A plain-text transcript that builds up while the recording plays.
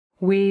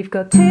We've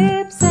got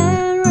tips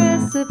and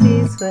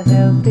recipes for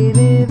healthy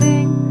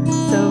living.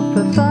 So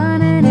for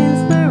fun and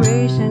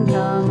inspiration,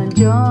 come and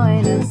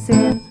join us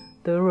in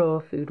the raw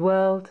food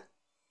world.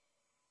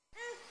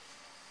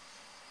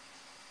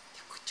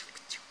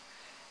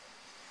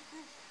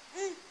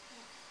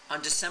 On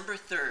December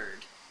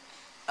 3rd,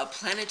 a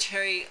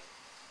planetary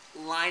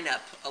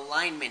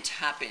alignment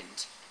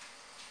happened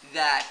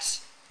that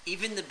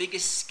even the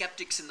biggest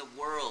skeptics in the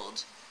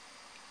world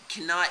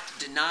cannot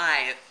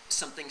deny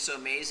something so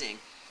amazing.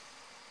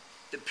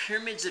 The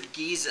pyramids of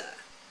Giza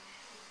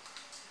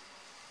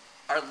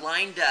are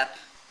lined up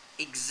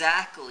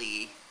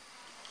exactly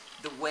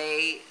the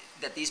way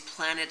that these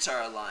planets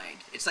are aligned.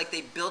 It's like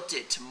they built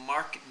it to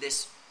mark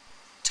this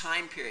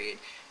time period,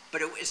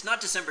 but it's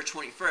not December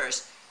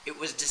 21st, it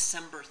was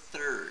December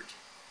 3rd.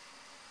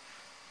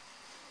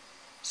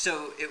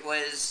 So it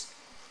was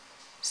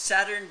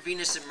Saturn,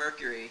 Venus, and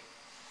Mercury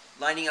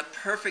lining up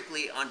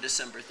perfectly on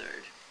December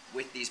 3rd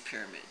with these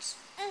pyramids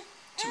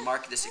to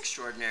mark this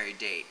extraordinary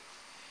date.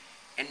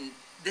 And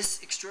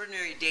this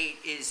extraordinary date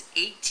is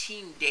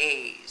 18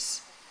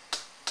 days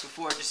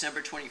before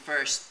December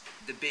 21st,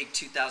 the big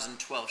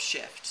 2012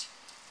 shift.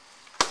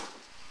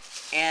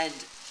 And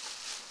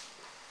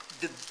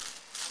the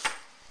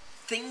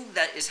thing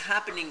that is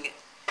happening,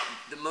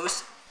 the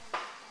most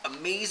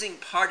amazing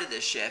part of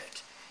this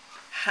shift,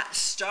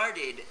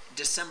 started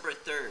December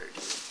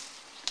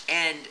 3rd.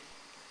 And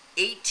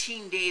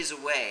 18 days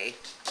away,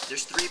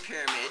 there's 3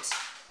 pyramids,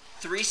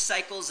 3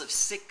 cycles of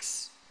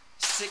 6,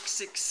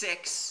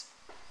 666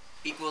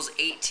 equals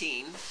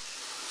 18.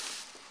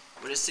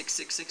 What is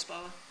 666,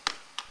 Baba?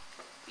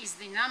 Is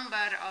the number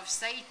of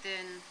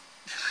Satan.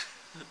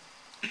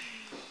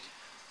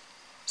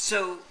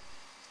 So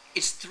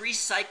it's 3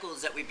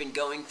 cycles that we've been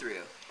going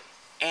through.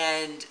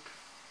 And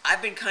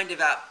I've been kind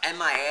of out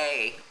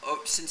MIA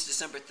since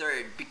December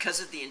 3rd because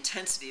of the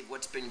intensity of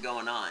what's been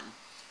going on.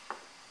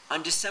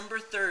 On December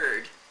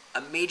 3rd,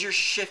 a major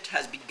shift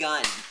has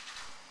begun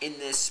in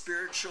this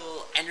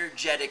spiritual,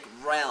 energetic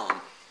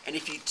realm. And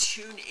if you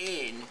tune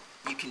in,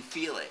 you can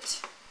feel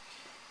it.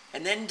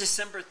 And then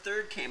December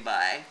 3rd came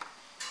by.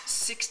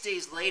 6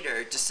 days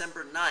later,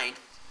 December 9th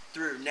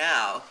through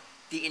now,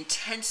 the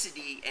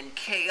intensity and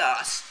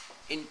chaos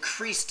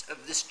increased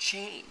of this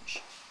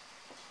change.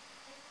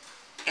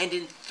 And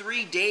in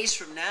 3 days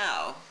from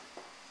now,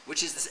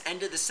 which is the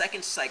end of the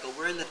 2nd cycle,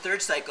 we're in the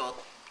 3rd cycle,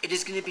 it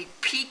is going to be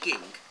peaking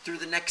through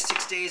the next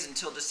 6 days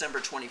until December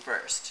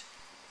 21st.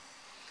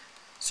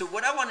 So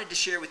what I wanted to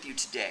share with you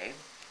today,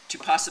 to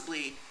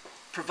possibly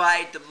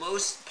provide the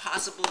most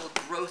possible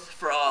growth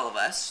for all of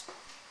us,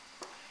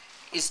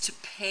 is to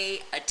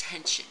pay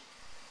attention.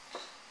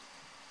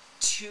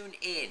 Tune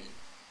in.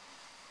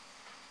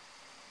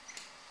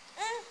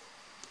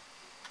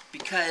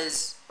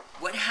 Because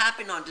what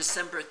happened on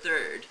December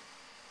 3rd,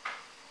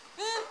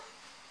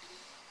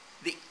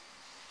 the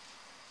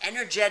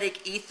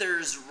energetic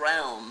ether's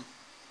realm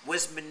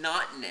was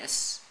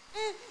monotonous.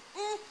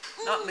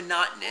 Not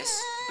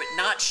monotonous, but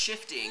not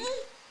shifting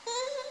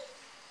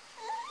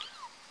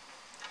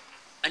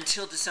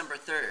until December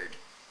 3rd.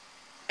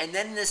 And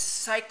then this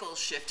cycle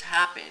shift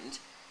happened,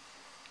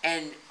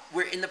 and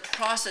we're in the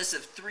process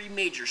of 3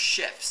 major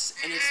shifts,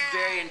 and it's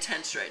very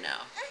intense right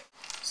now.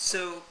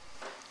 So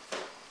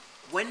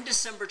when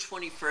December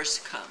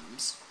 21st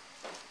comes,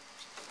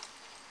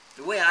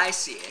 the way I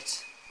see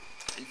it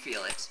and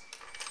feel it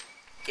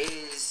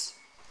is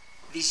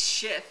these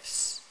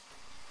shifts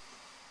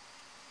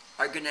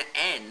are going to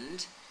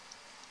end,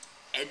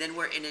 and then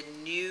we're in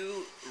a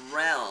new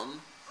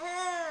realm,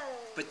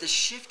 but the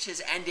shift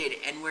has ended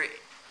and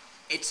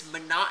it's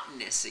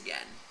monotonous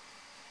again.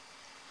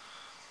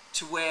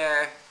 To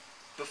where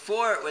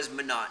before it was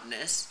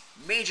monotonous,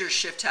 major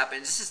shift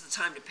happens. This is the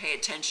time to pay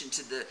attention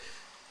to the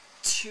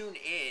tune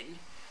in,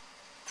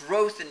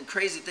 growth and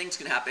crazy things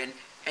can happen.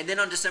 And then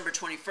on December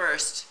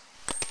 21st,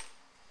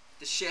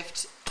 the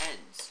shift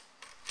ends.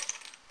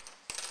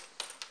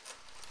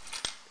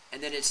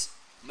 And then it's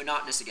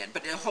monotonous again,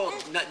 but a whole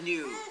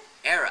new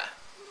era.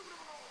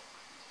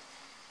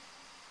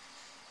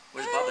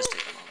 Where's Baba's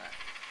take on all that?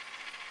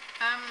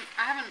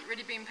 I haven't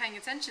really been paying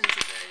attention to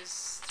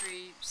those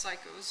 3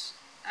 cycles.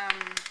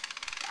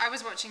 I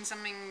was watching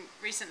something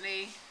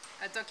recently,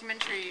 a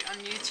documentary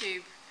on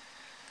YouTube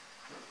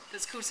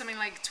that's called something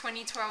like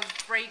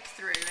 2012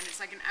 Breakthrough, and it's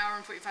like an hour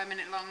and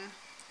 45-minute long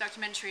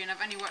documentary, and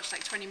I've only watched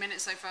like 20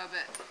 minutes so far,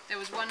 but there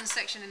was one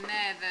section in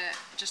there that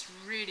just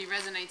really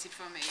resonated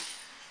for me.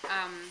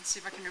 See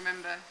if I can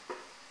remember.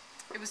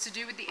 It was to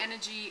do with the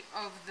energy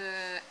of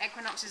the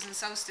equinoxes and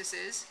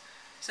solstices.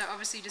 So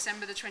obviously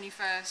December the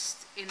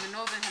 21st in the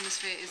northern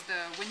hemisphere is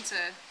the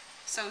winter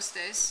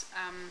solstice,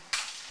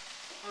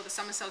 or the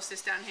summer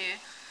solstice down here.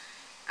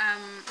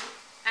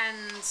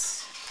 And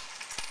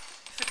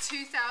for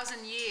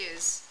 2,000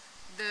 years,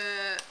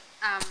 the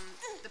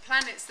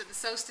planets that the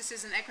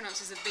solstices and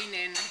equinoxes have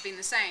been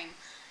the same.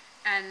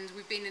 And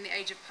we've been in the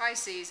age of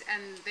Pisces,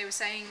 and they were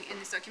saying in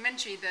this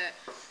documentary that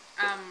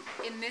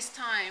in this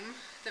time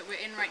that we're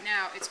in right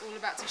now, it's all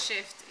about to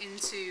shift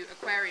into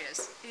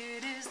Aquarius.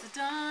 It is the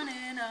dawning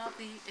of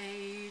the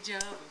age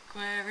of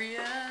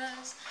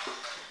Aquarius.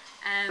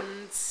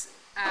 And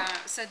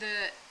so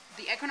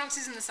the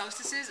equinoxes and the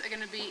solstices are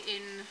going to be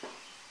in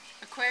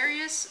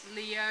Aquarius,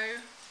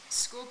 Leo,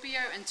 Scorpio,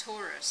 and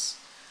Taurus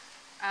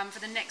for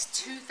the next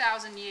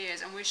 2,000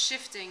 years, and we're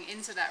shifting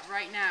into that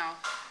right now.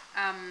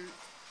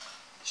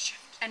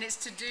 And it's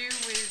to do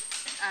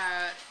with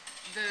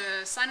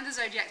the sign of the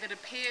zodiac that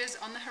appears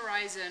on the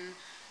horizon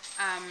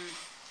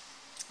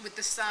with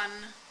the sun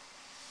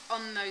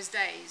on those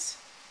days.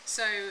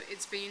 So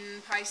it's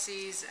been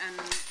Pisces and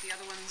the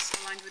other ones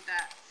aligned with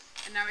that,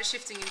 and now it's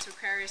shifting into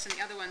Aquarius and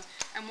the other ones.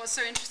 And what's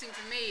so interesting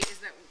for me is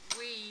that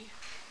we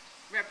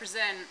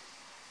represent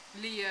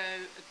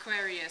Leo,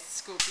 Aquarius,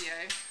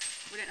 Scorpio.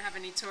 We don't have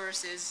any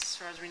Tauruses as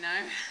far as we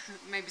know.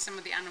 Maybe some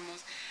of the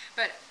animals,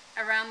 but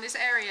around this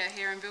area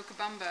here in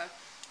Vilcabamba,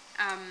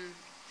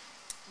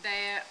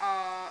 there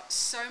are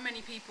so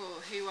many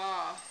people who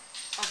are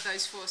of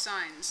those four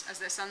signs as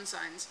their sun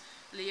signs: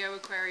 Leo,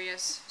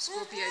 Aquarius,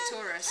 Scorpio,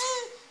 Taurus.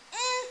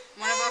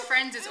 One of our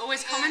friends is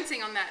always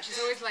commenting on that. She's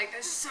always like,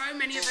 there's so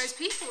many of those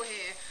people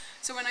here.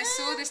 So when I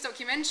saw this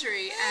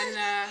documentary and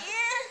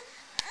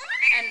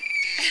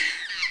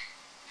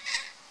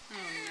oh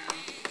no.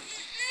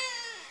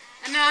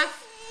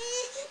 Enough.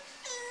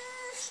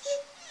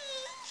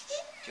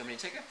 Do you want me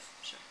to take it?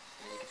 Sure.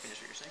 And then you can finish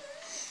what you're saying.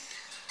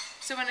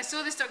 So when I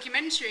saw this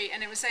documentary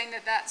and it was saying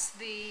that that's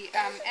the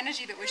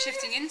energy that we're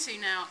shifting into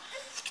now,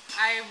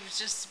 I was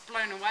just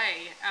blown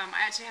away.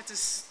 I actually had to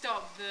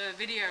stop the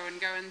video and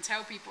go and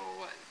tell people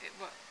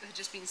what had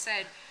just been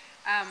said.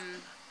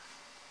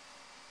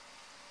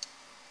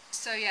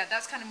 So yeah,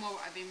 that's kind of more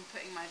what I've been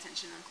putting my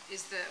attention on,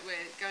 is that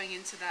we're going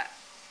into that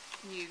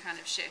new kind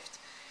of shift.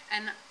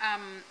 And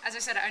as I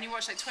said, I only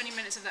watched like 20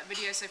 minutes of that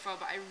video so far,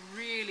 but I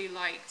really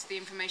liked the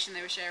information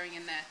they were sharing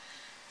in there.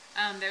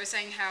 They were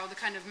saying how the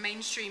kind of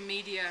mainstream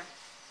media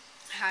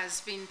has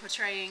been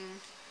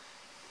portraying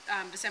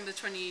December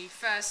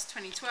 21st,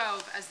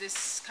 2012 as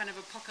this kind of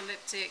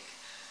apocalyptic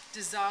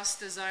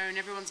disaster zone.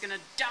 Everyone's going to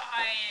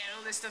die,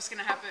 all this stuff's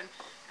going to happen.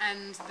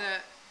 And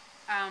that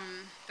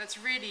that's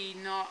really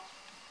not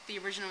the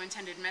original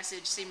intended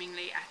message,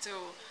 seemingly, at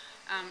all.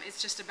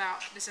 It's just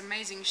about this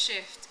amazing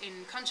shift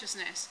in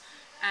consciousness,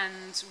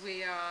 and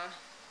we are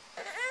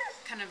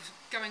kind of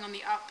going on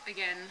the up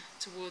again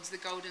towards the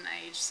golden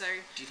age. So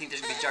do you think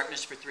there's going to be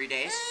darkness for 3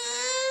 days?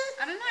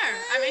 I don't know.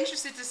 I'm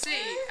interested to see.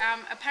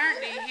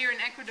 Apparently here in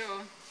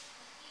Ecuador,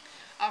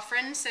 our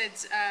friend said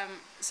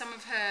some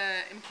of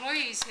her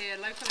employees here,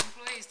 local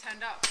employees,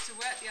 turned up to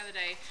work the other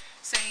day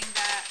saying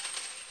that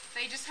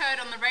they just heard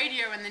on the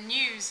radio and the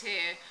news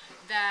here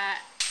that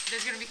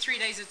there's going to be 3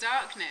 days of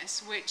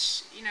darkness,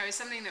 which, you know, is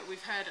something that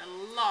we've heard a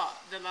lot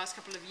the last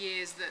couple of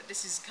years, that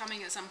this is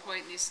coming at some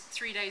point, these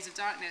 3 days of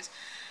darkness.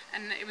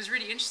 And it was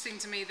really interesting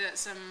to me that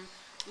some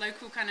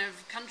local kind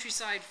of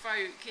countryside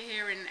folk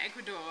here in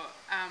Ecuador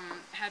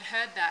had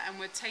heard that and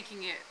were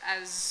taking it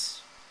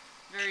as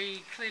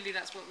very clearly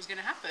that's what was going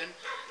to happen.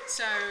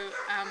 So,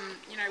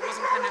 you know, it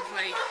wasn't kind of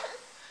like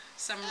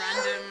some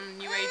random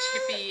new age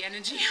hippie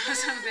energy or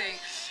something.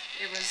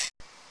 It was...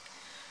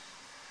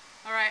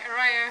 Alright,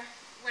 Araya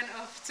went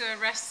off to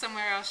rest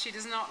somewhere else. She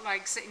does not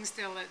like sitting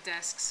still at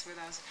desks with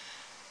us.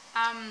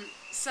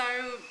 So,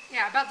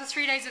 yeah, about the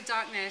 3 days of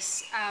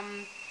darkness,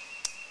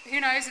 who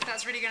knows if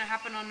that's really going to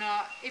happen or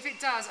not. If it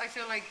does, I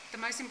feel like the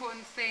most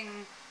important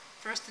thing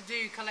for us to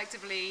do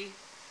collectively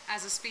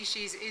as a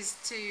species is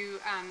to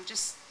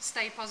just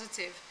stay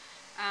positive.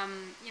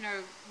 You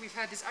know, we've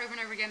heard this over and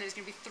over again, there's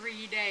going to be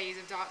 3 days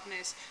of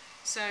darkness.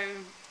 So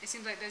it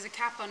seems like there's a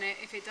cap on it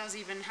if it does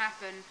even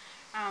happen.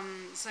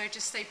 So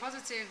just stay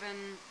positive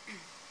and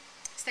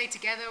stay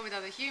together with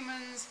other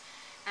humans,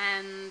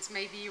 and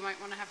maybe you might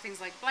want to have things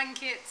like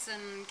blankets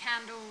and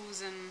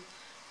candles and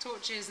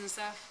torches and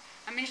stuff.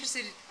 I'm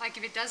interested, like,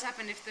 if it does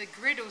happen, if the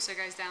grid also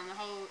goes down, the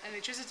whole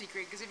electricity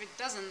grid, because if it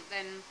doesn't,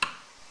 then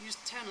you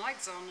just turn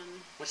lights on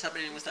and... What's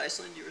happening with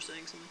Iceland? You were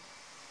saying something?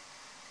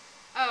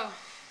 Oh,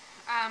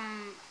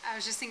 I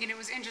was just thinking it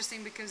was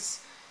interesting because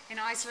in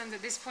Iceland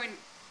at this point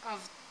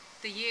of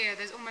the year,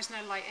 there's almost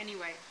no light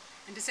anyway.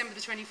 And December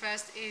the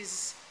 21st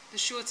is the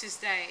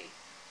shortest day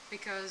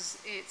because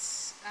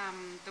it's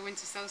the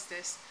winter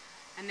solstice.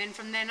 And then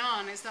from then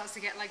on, it starts to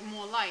get like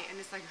more light and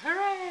it's like,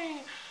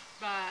 hooray!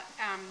 But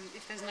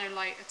if there's no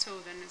light at all,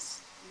 then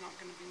it's not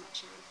going to be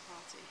much of a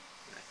party.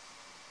 Right.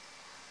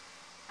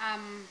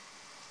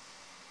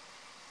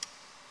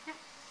 Yeah.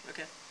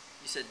 Okay.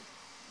 You said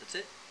that's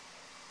it?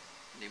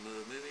 Name of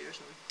a movie or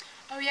something?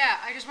 Oh yeah,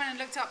 I just went and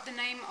looked up the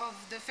name of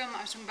the film that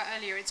I was talking about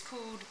earlier. It's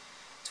called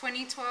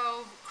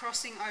 2012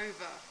 Crossing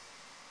Over.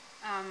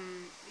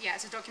 Yeah,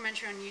 it's a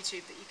documentary on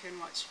YouTube that you can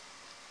watch.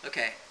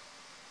 Okay.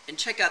 And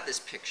check out this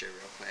picture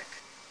real quick.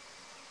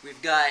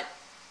 We've got,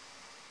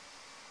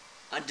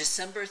 on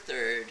December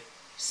 3rd,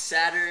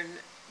 Saturn,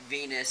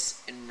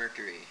 Venus, and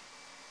Mercury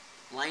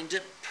lined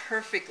up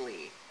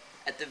perfectly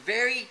at the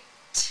very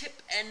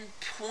tip end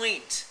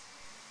point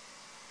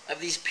of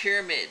these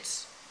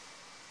pyramids.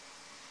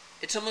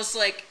 It's almost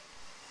like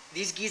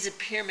these Giza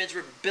pyramids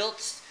were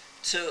built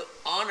to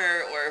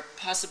honor or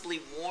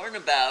possibly warn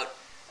about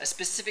a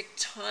specific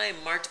time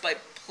marked by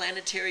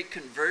planetary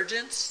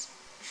convergence?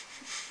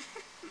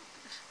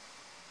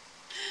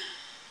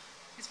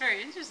 It's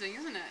very interesting,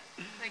 isn't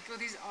it? Like all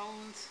these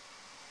old,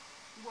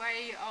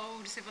 way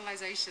old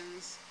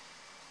civilizations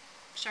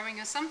showing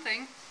us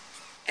something.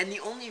 And the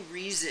only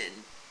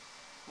reason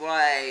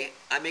why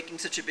I'm making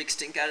such a big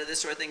stink out of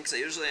this sort of thing, because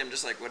usually I'm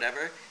just like,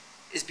 whatever,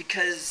 is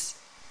because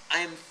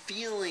I'm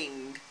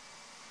feeling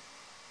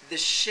the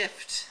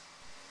shift.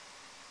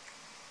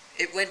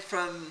 It went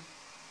from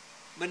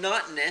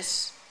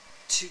monotonous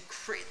to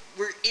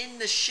we're in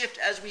the shift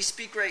as we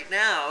speak right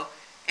now,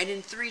 and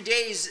in 3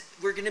 days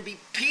we're going to be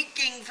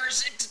peaking for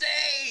 6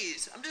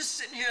 days. I'm just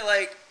sitting here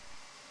like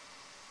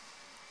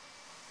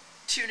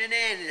tuning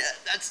in.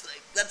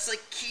 That's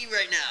like key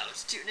right now.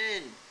 Just tune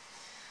in.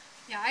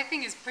 Yeah, I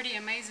think it's pretty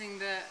amazing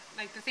that,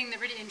 like, the thing that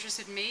really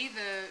interested me,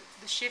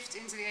 the shift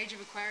into the age of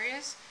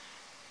Aquarius,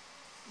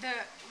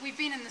 that we've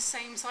been in the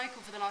same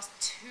cycle for the last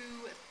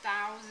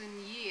 2,000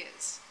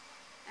 years.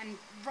 And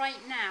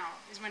right now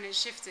is when it's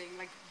shifting,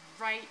 like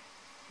right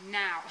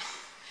now.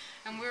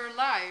 And we're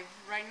alive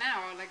right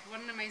now. Like,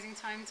 what an amazing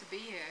time to be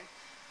here.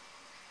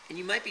 And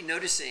you might be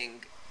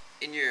noticing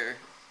in your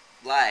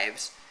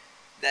lives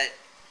that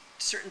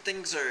certain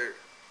things are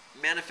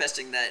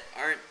manifesting that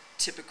aren't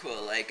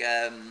typical. Like,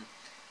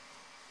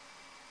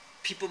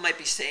 people might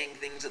be saying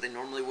things that they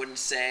normally wouldn't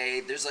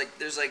say. There's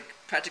like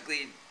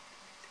practically,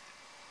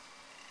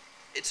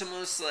 it's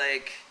almost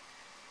like,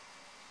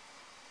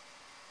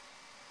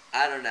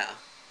 I don't know.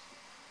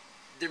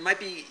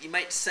 You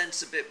might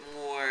sense a bit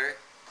more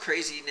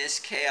craziness,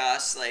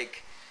 chaos,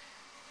 like,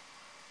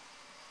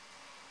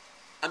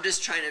 I'm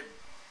just trying to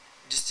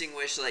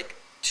distinguish, like,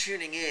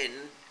 tuning in,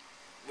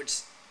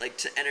 which, like,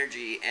 to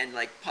energy, and,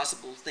 like,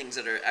 possible things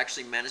that are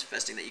actually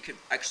manifesting that you could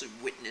actually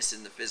witness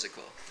in the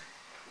physical.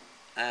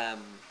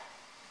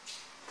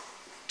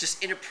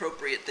 Just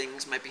inappropriate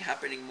things might be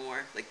happening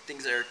more, like,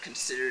 things that are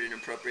considered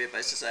inappropriate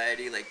by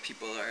society, like,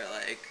 people are,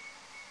 like,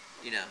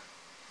 you know,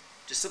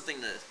 just something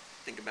to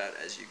think about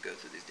as you go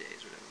through these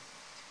days or whatever.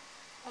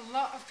 A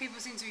lot of people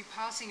seem to be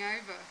passing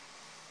over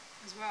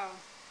as well.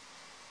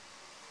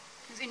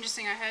 It's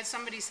interesting, I heard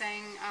somebody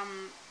saying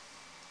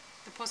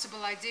the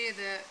possible idea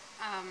that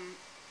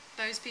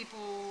those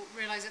people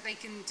realize that they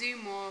can do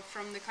more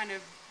from the kind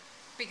of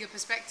bigger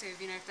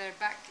perspective. You know, if they're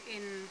back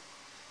in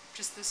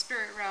just the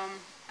spirit realm,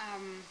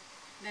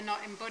 they're not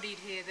embodied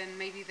here, then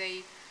maybe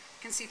they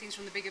can see things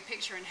from the bigger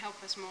picture and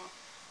help us more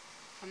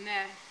from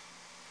there.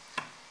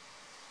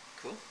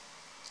 Cool.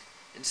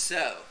 And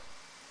so,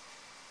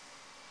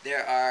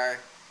 there are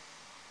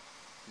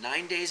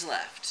 9 days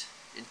left.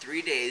 In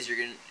 3 days,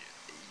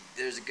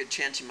 there's a good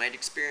chance you might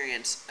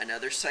experience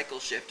another cycle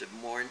shift of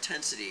more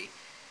intensity.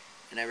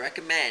 And I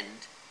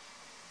recommend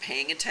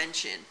paying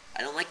attention.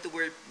 I don't like the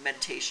word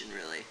meditation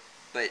really,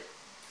 but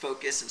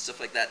focus and stuff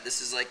like that.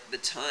 This is like the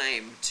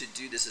time to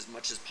do this as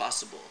much as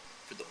possible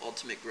for the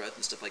ultimate growth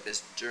and stuff like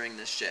this during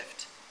this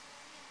shift.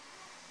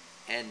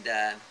 And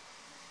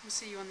we'll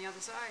see you on the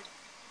other side.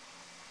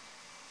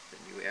 The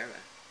new era.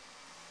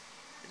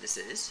 And this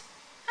is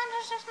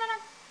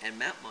and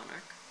Mount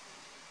Monarch.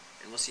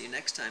 And we'll see you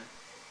next time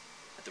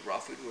at the Raw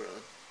Food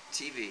World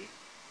TV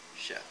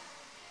show.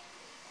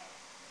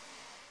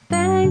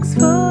 Thanks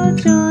for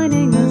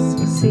joining us.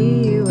 We'll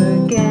see you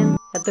again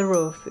at the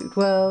Raw Food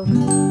World.